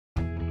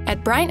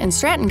At Bryant and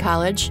Stratton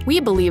College, we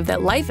believe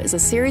that life is a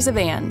series of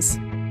ands.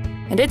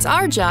 And it's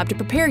our job to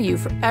prepare you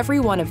for every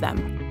one of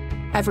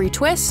them. Every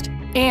twist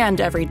and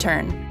every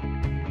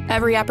turn.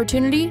 Every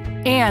opportunity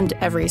and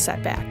every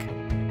setback.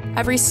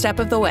 Every step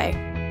of the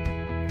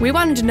way. We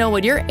wanted to know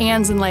what your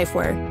ands in life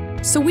were,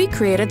 so we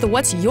created the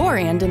What's Your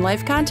And in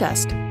Life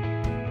contest.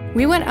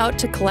 We went out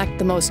to collect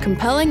the most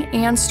compelling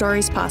and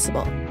stories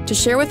possible to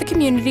share with the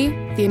community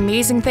the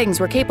amazing things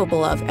we're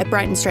capable of at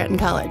Bryant and Stratton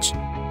College.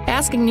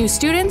 Asking new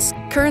students,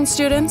 current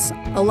students,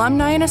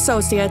 alumni and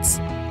associates,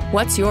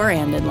 what's your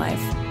and in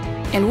life?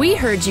 And we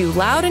heard you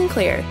loud and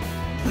clear.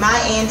 My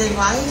and in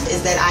life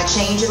is that I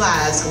change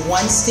lives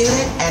one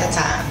student at a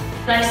time.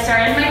 I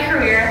started my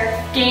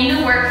career, gained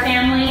a work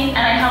family, and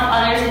I help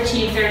others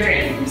achieve their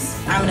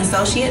dreams. I'm an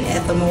associate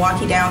at the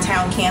Milwaukee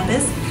downtown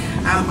campus.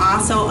 I'm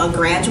also a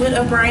graduate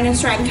of Bryant and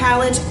Stratton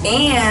College,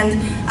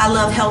 and I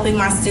love helping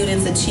my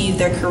students achieve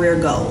their career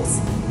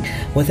goals.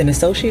 With an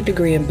associate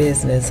degree in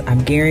business,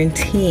 I'm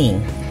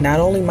guaranteeing not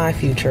only my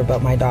future,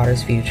 but my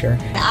daughter's future.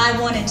 I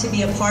wanted to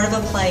be a part of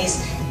a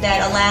place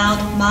that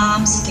allowed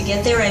moms to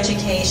get their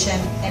education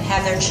and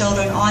have their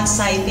children on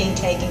site being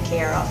taken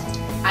care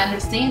of. I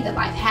understand that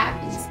life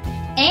happens,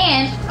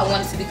 and I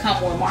wanted to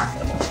become more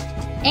marketable,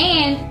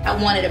 and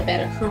I wanted a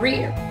better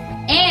career,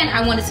 and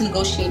I wanted to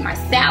negotiate my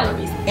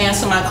salaries.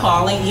 Answer my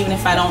calling even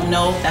if I don't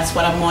know that's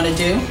what I'm going to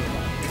do.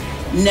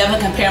 Never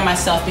compare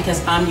myself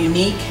because I'm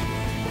unique.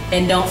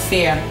 And don't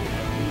fear.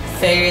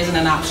 Failure isn't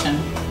an option.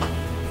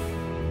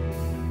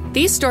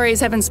 These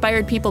stories have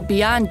inspired people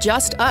beyond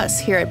just us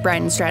here at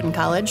Bryant and Stratton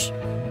College.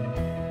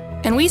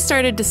 And we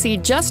started to see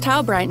just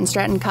how Bryant and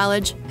Stratton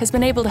College has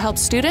been able to help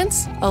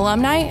students,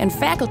 alumni, and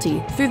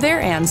faculty through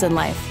their ands in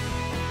life.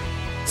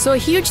 So a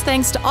huge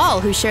thanks to all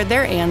who shared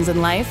their ands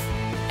in life,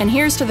 and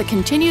here's to the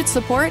continued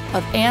support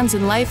of ands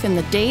in life in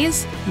the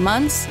days,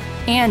 months,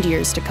 and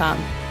years to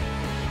come.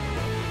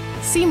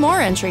 See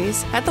more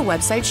entries at the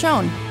website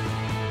shown.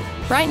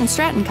 Bryant and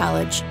Stratton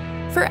College,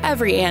 for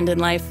every and in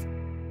life.